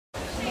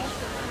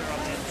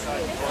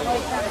But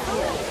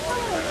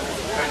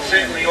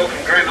certainly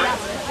Auckland Grammar.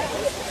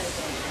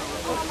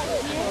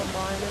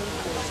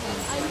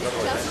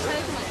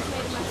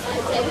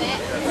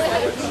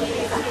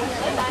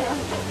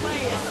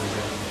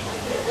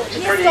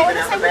 It's pretty even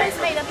out the back.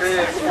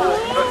 Third,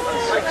 fourth, fifth and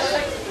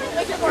sixth.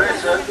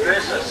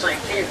 Mercer, St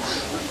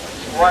Kentigern,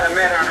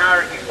 Waitemata and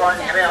Haraki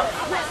fighting it out.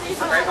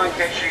 They won't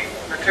catch you.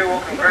 The two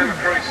Auckland Grammar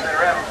crews that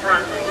are out in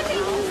front.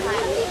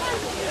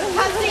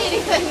 Can't see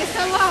anything, it's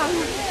so long.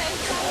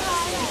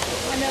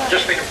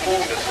 Just been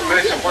informed it's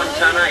Mercer 1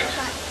 tonne 8.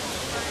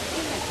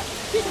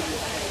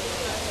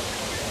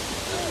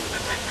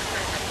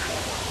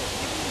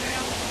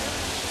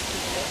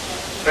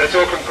 But it's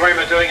Auckland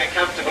Grammar doing it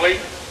comfortably.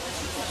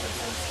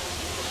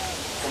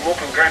 From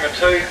Auckland Grammar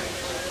 2,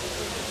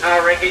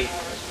 Haraki.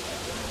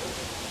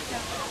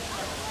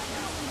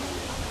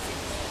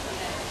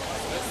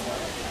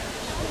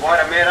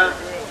 Waitemata,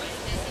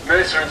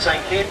 Mercer and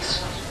St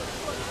Kentigern.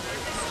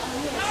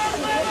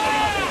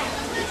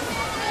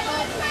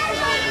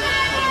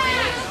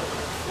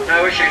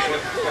 No issues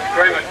with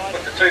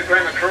the two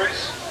Grammar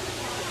crews.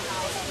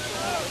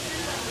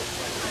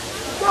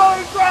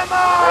 Go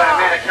Grammar!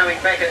 Waitemata coming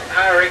back at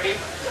Haraki.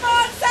 Come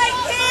on, St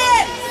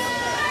Kentigern!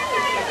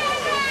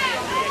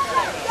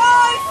 Go,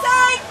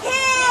 St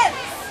Kentigern!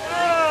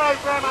 Go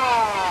Grammar!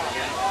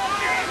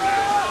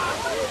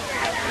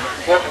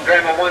 Auckland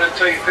Grammar 1 and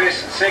 2,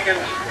 first and second.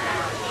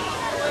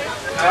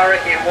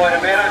 Haraki and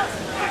Waitemata.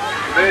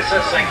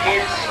 Mercer, St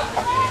Kentigern.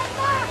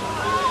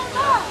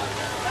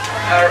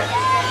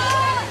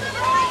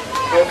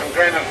 Auckland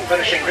Grammar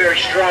finishing very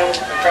strong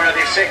in front of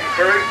their second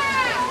crew.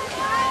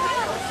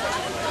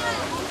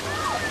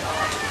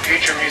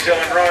 Future New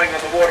Zealand rowing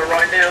on the water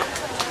right now.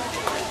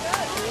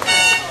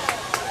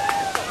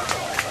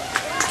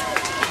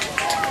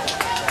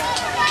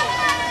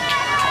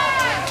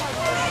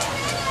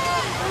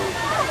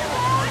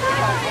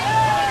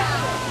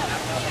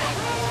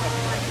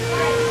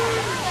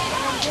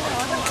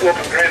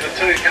 Auckland Grammar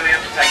 2 coming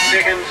up to take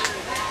second.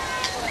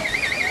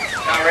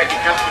 Haraki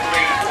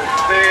comfortably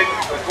third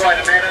with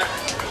Waitemata.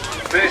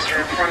 Mercer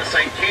in front of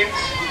St Kentigern.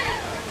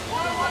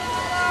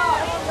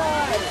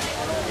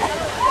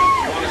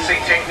 You want to see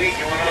technique,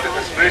 you want to look at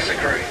this Mercer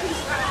crew.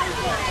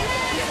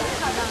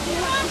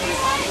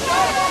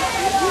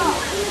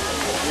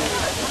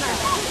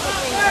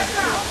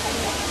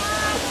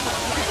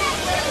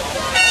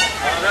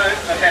 Oh no,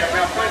 they've had a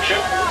malfunction.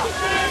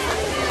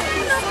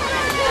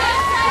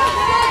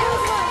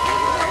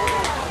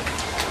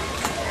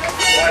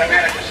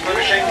 Waitemata just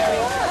finishing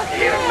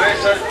ahead of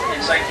Mercer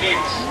and St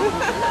Kentigern.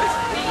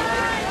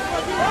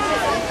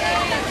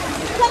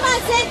 Come on,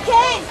 St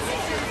Kentigern!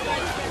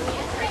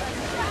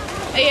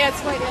 Yeah,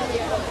 it's right down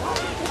here.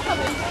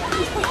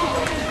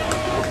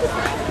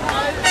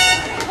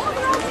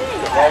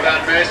 Well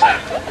done, Mercer.